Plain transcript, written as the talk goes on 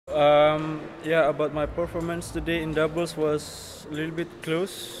Yeah, about my performance today in doubles was a little bit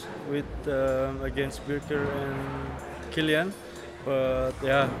close with against Birker and Kilian, but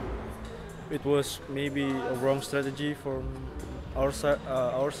yeah, it was maybe a wrong strategy from our side,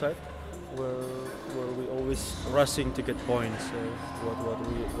 where we always rushing to get points, what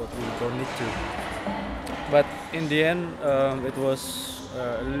we don't need to. But in the end, it was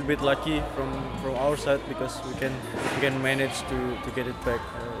a little bit lucky from our side because we can manage to get it back,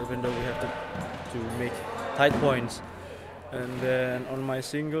 even though we have to make tight points. And then on my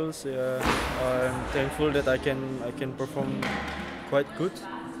singles, I'm thankful that I can perform quite good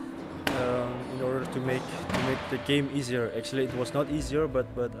in order to make the game easier. Actually, it was not easier, but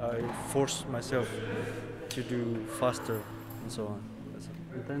I forced myself to do faster and so on.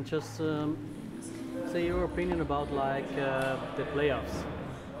 And then just say your opinion about the playoffs,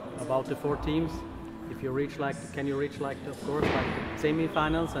 about the 4 teams. If you reach can you reach of course the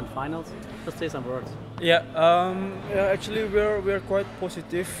semi-finals and finals? Just say some words. Yeah, actually we're quite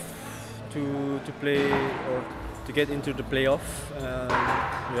positive to play or to get into the playoff.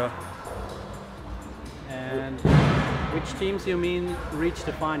 Yeah. And which teams you mean reach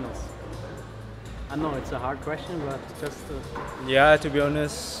the finals? I know it's a hard question, but just. Yeah, to be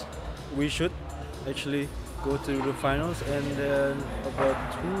honest, we should actually go to the finals, and then about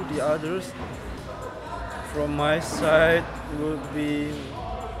who the others from my side would be,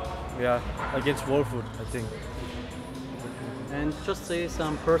 yeah, against Wolfwood, I think. And just say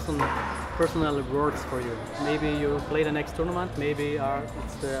some personal words for you. Maybe you play the next tournament. Maybe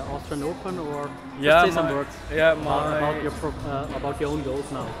it's the Austrian Open, or just say some words. Yeah, about your own goals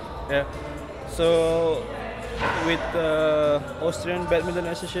now. Yeah. So with Austrian Badminton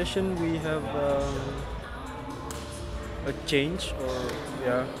Association, we have a change, or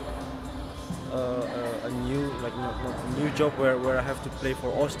yeah, a new not a new job where I have to play for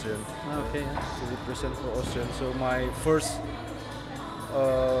Austrian. Okay. To represent for Austrian. So my first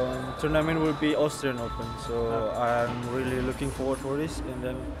tournament will be Austrian Open. So I'm really looking forward for this, and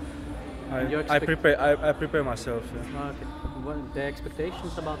then I prepare myself. Yeah. Okay. What the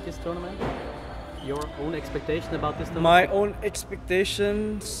expectations about this tournament? Your own expectation about this tournament? My own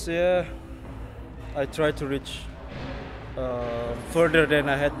expectations, yeah, I try to reach further than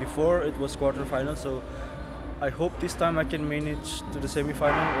I had before. It was quarterfinal, so I hope this time I can manage to the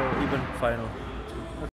semi-final or even final.